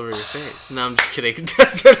wad all over your face. No, I'm just kidding. It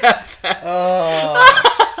doesn't have that.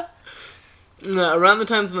 Around the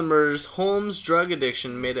times of the murders, Holmes' drug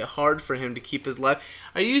addiction made it hard for him to keep his life.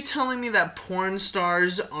 Are you telling me that porn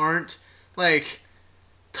stars aren't, like,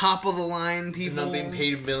 top-of-the-line people? They're not being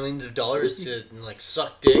paid millions of dollars to, like,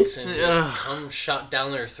 suck dicks and come shot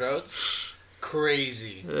down their throats?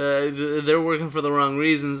 Crazy. They're working for the wrong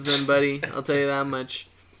reasons then, buddy. I'll tell you that much.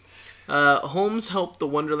 Holmes helped the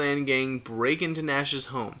Wonderland gang break into Nash's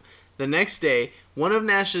home. The next day, one of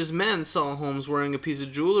Nash's men saw Holmes wearing a piece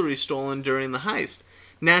of jewelry stolen during the heist.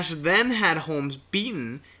 Nash then had Holmes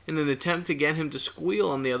beaten in an attempt to get him to squeal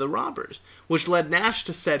on the other robbers, which led Nash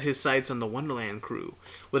to set his sights on the Wonderland crew.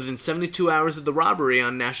 Within 72 hours of the robbery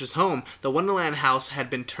on Nash's home, the Wonderland house had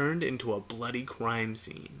been turned into a bloody crime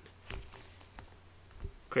scene.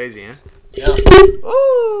 Crazy, huh? Yeah.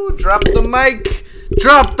 Ooh, drop the mic.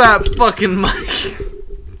 Drop that fucking mic.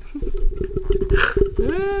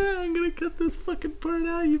 I'm gonna cut this fucking part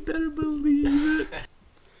out. You better believe it.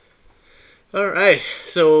 Alright,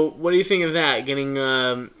 so what do you think of that?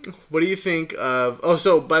 What do you think of... Oh,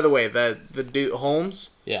 so, by the way, the dude,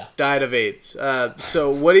 Holmes, died of AIDS. So,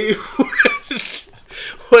 what do you...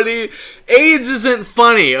 AIDS isn't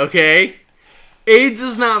funny, okay? AIDS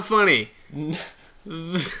is not funny.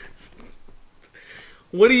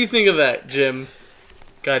 What do you think of that, Jim?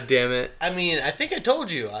 God damn it. I mean, I think I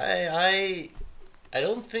told you. I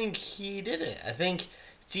don't think he did it. I think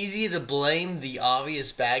it's easy to blame the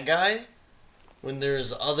obvious bad guy when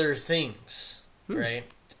there's other things, right?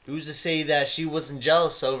 Who's to say that she wasn't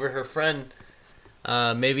jealous over her friend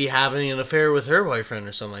maybe having an affair with her boyfriend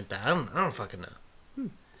or something like that? I don't fucking know.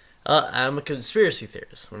 I'm a conspiracy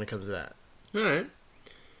theorist when it comes to that. Alright.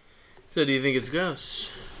 So do you think it's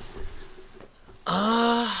ghosts?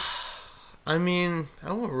 I mean,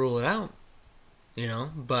 I won't rule it out,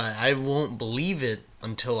 but I won't believe it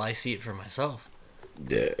until I see it for myself.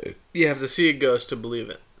 You have to see a ghost to believe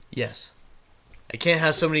it. Yes. I can't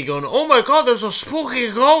have somebody going, oh my god, there's a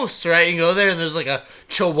spooky ghost, right? You go there and there's like a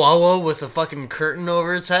chihuahua with a fucking curtain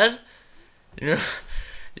over its head. And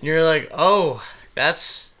you're like, oh,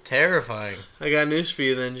 that's terrifying. I got news for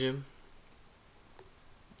you then, Jim.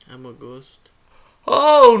 I'm a ghost.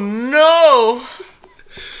 Oh no!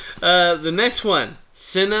 The next one,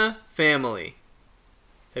 Cinna Family.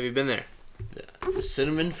 Have you been there? The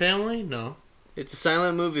Cinnamon Family? No. It's a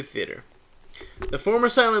silent movie theater. The former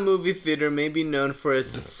silent movie theater may be known for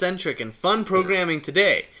its eccentric and fun programming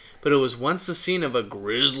today, but it was once the scene of a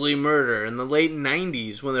grisly murder in the late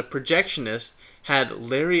 90s when the projectionist had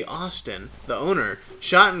Larry Austin, the owner,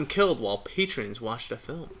 shot and killed while patrons watched a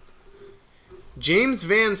film. James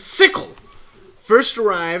Van Sickle first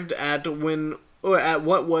arrived at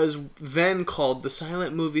what was then called the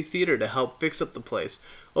Silent Movie Theater to help fix up the place.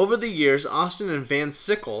 Over the years, Austin and Van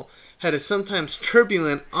Sickle had a sometimes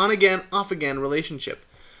turbulent on-again, off-again relationship.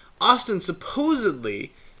 Austin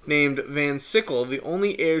supposedly named Van Sickle the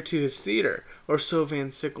only heir to his theater, or so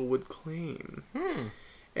Van Sickle would claim.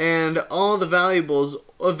 And all the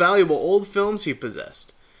valuable old films he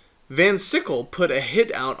possessed. Van Sickle put a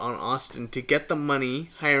hit out on Austin to get the money,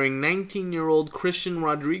 hiring 19-year-old Christian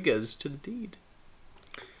Rodriguez to the deed.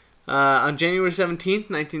 On January 17th,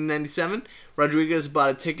 1997, Rodriguez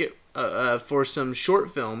bought a ticket for some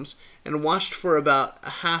short films and watched for about a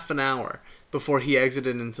half an hour before he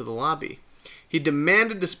exited into the lobby. He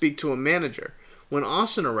demanded to speak to a manager. When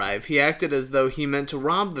Austin arrived, he acted as though he meant to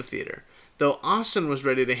rob the theater. Though Austin was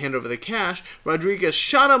ready to hand over the cash, Rodriguez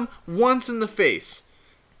shot him once in the face,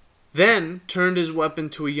 then turned his weapon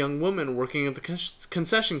to a young woman working at the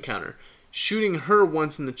concession counter, shooting her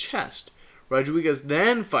once in the chest. Rodriguez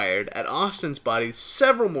then fired at Austin's body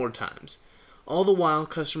several more times, all the while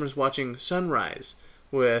customers watching Sunrise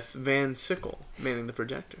with Van Sickle manning the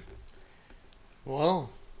projector.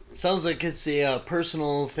 Well, sounds like it's a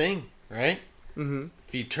personal thing, right? Mm-hmm.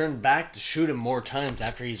 If you turn back to shoot him more times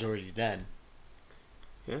after he's already dead.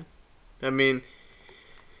 Yeah. I mean,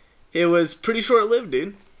 it was pretty short-lived,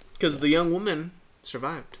 dude, because the young woman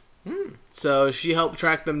survived. So she helped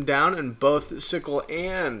track them down, and both Sickle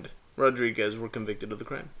and Rodriguez were convicted of the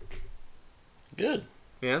crime. Good.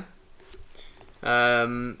 Yeah.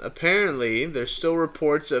 Apparently, there's still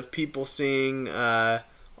reports of people seeing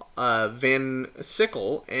Van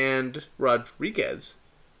Sickle and Rodriguez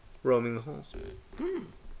roaming the halls. What do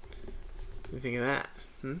you think of that?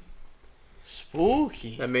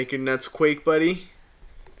 Spooky. That make your nuts quake, buddy?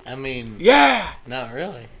 I mean... Yeah! Not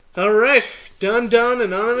really. Alright, done,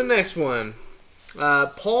 and on to the next one.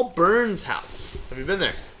 Paul Byrne's house. Have you been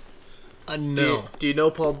there? No. Do you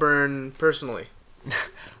know Paul Byrne personally?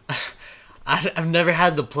 I've never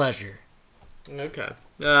had the pleasure. Okay.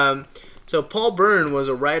 So Paul Byrne was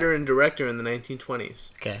a writer and director in the 1920s.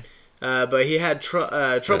 Okay. But he had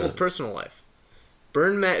troubled personal life.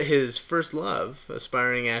 Byrne met his first love,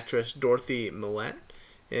 aspiring actress Dorothy Millette,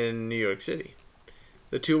 in New York City.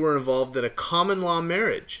 The two were involved in a common-law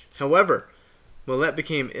marriage. However, Millette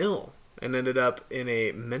became ill and ended up in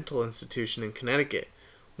a mental institution in Connecticut,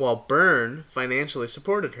 while Byrne financially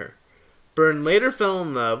supported her. Byrne later fell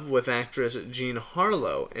in love with actress Jean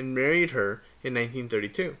Harlow and married her in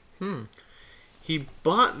 1932. He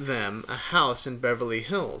bought them a house in Beverly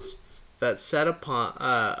Hills that sat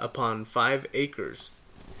upon 5 acres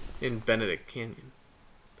in Benedict Canyon.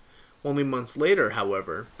 Only months later,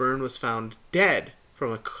 however, Byrne was found dead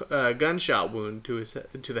from a gunshot wound to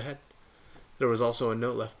the head. There was also a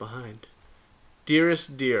note left behind.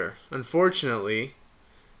 Dearest dear, unfortunately,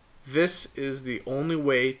 this is the only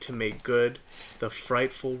way to make good the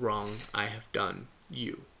frightful wrong I have done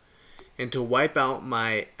you, and to wipe out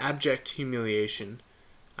my abject humiliation.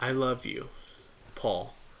 I love you,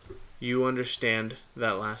 Paul. You understand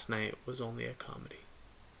that last night was only a comedy.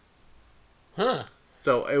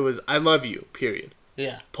 So it was, I love you, period.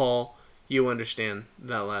 Yeah. Paul, you understand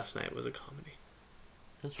that last night was a comedy.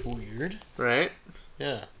 That's weird. Right?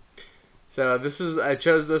 Yeah. So I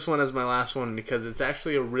chose this one as my last one because it's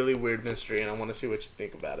actually a really weird mystery and I want to see what you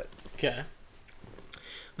think about it. Okay.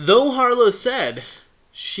 Though Harlow said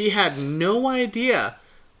she had no idea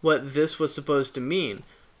what this was supposed to mean,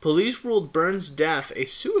 police ruled Byrne's death a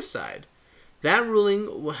suicide. That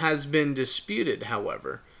ruling has been disputed,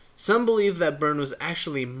 however. Some believe that Byrne was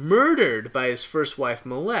actually murdered by his first wife,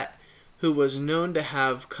 Millette, who was known to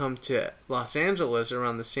have come to Los Angeles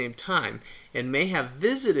around the same time and may have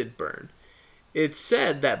visited Byrne. it's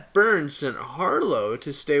said that Byrne sent Harlow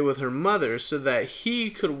to stay with her mother so that he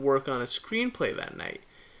could work on a screenplay that night.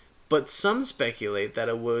 But some speculate that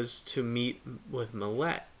it was to meet with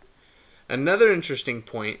Millette. Another interesting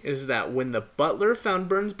point is that when the butler found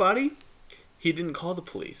Byrne's body, he didn't call the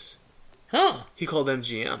police. Huh. He called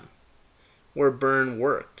MGM, where Byrne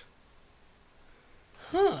worked.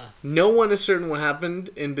 Huh. No one is certain what happened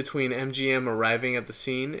in between MGM arriving at the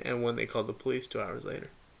scene and when they called the police 2 hours later.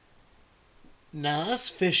 Now that's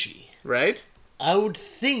fishy. Right? I would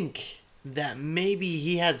think that maybe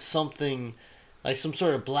he had something, like some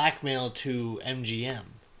sort of blackmail to MGM.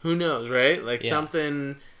 Who knows, right? Like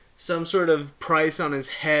some sort of price on his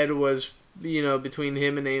head was, between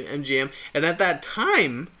him and MGM. And at that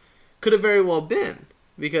time, could have very well been.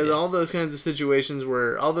 Because all those kinds of situations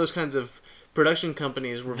all those kinds of production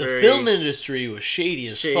companies were the film industry was shady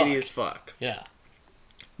as fuck. Yeah.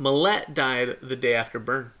 Millette died the day after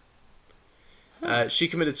Byrne. She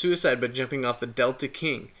committed suicide by jumping off the Delta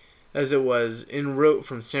King, as it was en route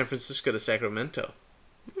from San Francisco to Sacramento.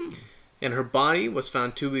 And her body was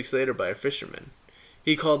found 2 weeks later by a fisherman.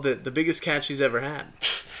 He called it the biggest catch he's ever had.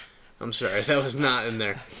 I'm sorry, that was not in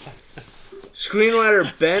there.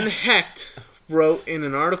 Screenwriter Ben Hecht wrote in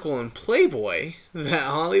an article in Playboy that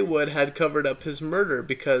Hollywood had covered up his murder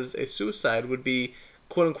because a suicide would be,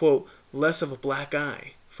 quote-unquote, less of a black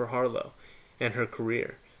eye for Harlow and her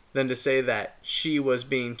career than to say that she was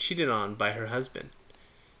being cheated on by her husband.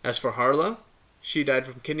 As for Harlow, she died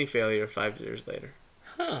from kidney failure 5 years later.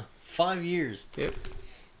 Huh. 5 years. Yep.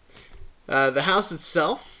 The house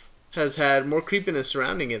itself has had more creepiness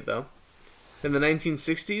surrounding it, though. In the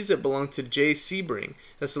 1960s, it belonged to Jay Sebring,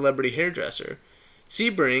 a celebrity hairdresser.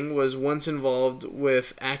 Sebring was once involved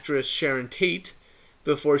with actress Sharon Tate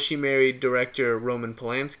before she married director Roman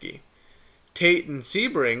Polanski. Tate and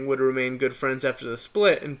Sebring would remain good friends after the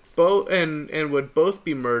split and would both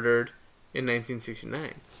be murdered in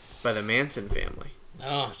 1969 by the Manson family.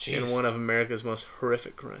 Oh, jeez. In one of America's most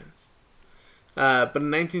horrific crimes. But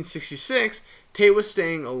in 1966, Tate was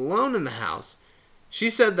staying alone in the house. She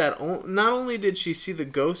said that not only did she see the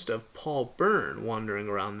ghost of Paul Byrne wandering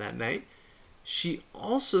around that night, she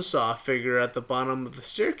also saw a figure at the bottom of the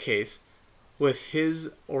staircase with his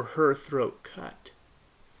or her throat cut.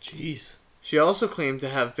 Jeez. She also claimed to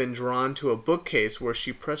have been drawn to a bookcase where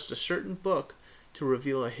she pressed a certain book to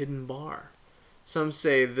reveal a hidden bar. Some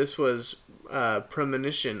say this was a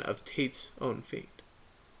premonition of Tate's own fate.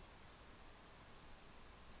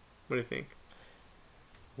 What do you think?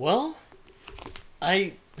 Well,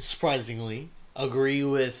 I surprisingly agree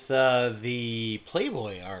with the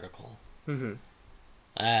Playboy article. Mm-hmm.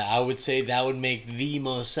 I would say that would make the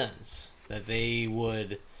most sense. That they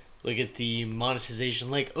would look at the monetization.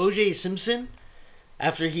 Like O.J. Simpson,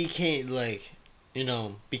 after he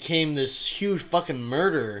became this huge fucking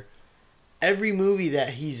murderer, every movie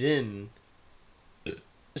that he's in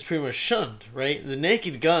is pretty much shunned, right? The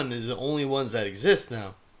Naked Gun is the only ones that exist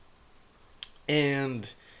now.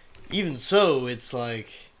 And even so, it's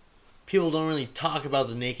like people don't really talk about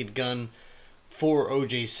the Naked Gun for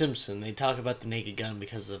O.J. Simpson. They talk about the Naked Gun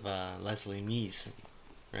because of Leslie Nielsen,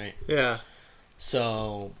 right? Yeah.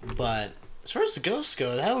 So, but as far as the ghosts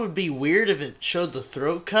go, that would be weird if it showed the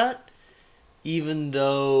throat cut, even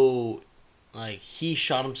though, like, he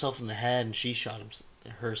shot himself in the head and she shot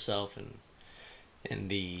herself, and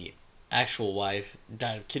the actual wife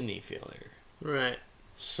died of kidney failure. Right.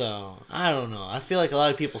 So, I don't know. I feel like a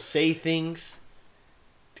lot of people say things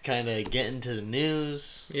to kind of get into the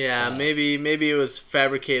news. Yeah, maybe it was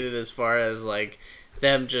fabricated as far as, like,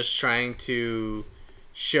 them just trying to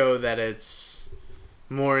show that it's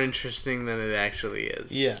more interesting than it actually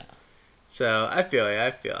is. Yeah. So, I feel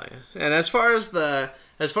you. And as far as the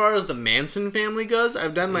Manson family goes,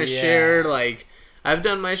 I've done my share,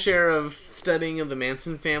 of studying of the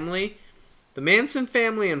Manson family. The Manson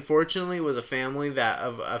family, unfortunately, was a family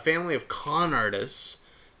of con artists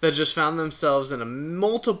that just found themselves in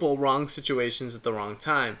multiple wrong situations at the wrong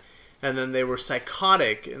time. And then they were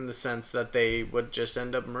psychotic in the sense that they would just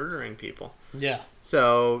end up murdering people. Yeah.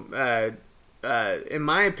 So, in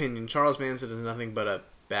my opinion, Charles Manson is nothing but a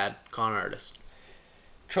bad con artist.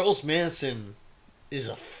 Charles Manson is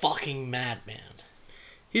a fucking madman.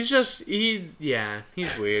 He's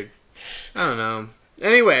weird. I don't know.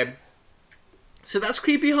 Anyway, so that's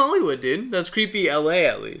creepy Hollywood, dude. That's creepy LA,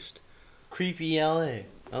 at least. Creepy LA.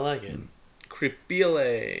 I like it. Creepy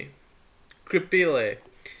LA. Crepile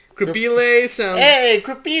sounds... Hey,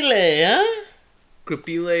 crepile, huh?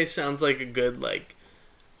 Crepile sounds like a good, like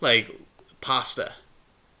pasta.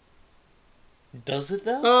 Does it,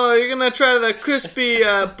 though? Oh, you're gonna try the crispy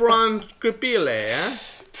prawn crepile, huh?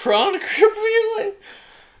 prawn crepes?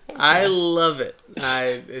 I love it.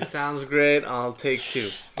 It sounds great. I'll take 2.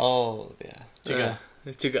 Oh, yeah.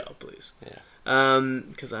 To go, please. Yeah.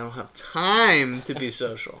 Because I don't have time to be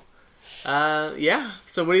social. Yeah.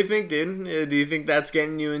 So what do you think, dude? Do you think that's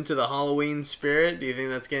getting you into the Halloween spirit? Do you think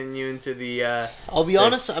that's getting you into the... I'll be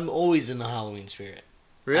honest, I'm always in the Halloween spirit.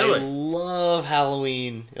 Really? I love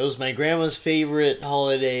Halloween. It was my grandma's favorite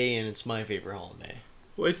holiday, and it's my favorite holiday.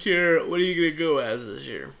 What are you gonna go as this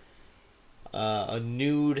year? A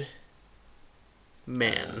nude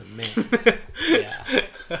man. Man. Yeah.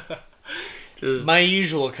 Just, my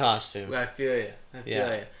usual costume. I feel you.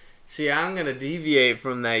 You. See, I'm gonna deviate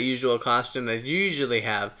from that usual costume that you usually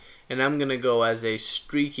have, and I'm gonna go as a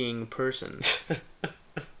streaking person.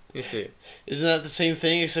 You see? Isn't that the same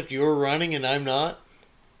thing, except you're running and I'm not?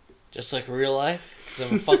 Just like real life?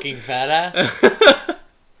 Because I'm a fucking fat ass?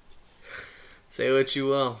 Say what you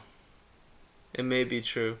will. It may be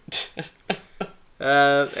true.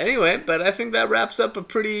 Anyway, but I think that wraps up a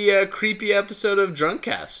pretty creepy episode of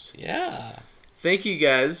Drunkcast. Yeah. Thank you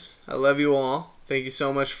guys. I love you all. Thank you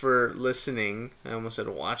so much for listening. I almost said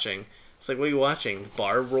watching. It's like, what are you watching?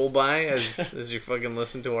 Bar roll by as you fucking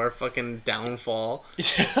listen to our fucking downfall.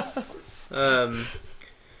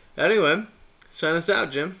 Anyway, sign us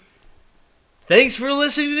out, Jim. Thanks for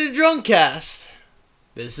listening to Drunkcast.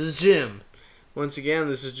 This is Jim. Once again,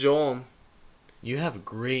 this is Joel. You have a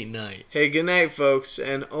great night. Hey, good night, folks,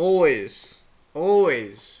 and always,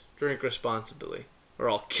 always drink responsibly, or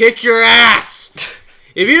I'll kick your ass!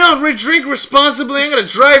 If you don't drink responsibly, I'm gonna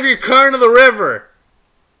drive your car into the river!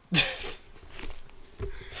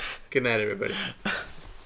 Good night, everybody.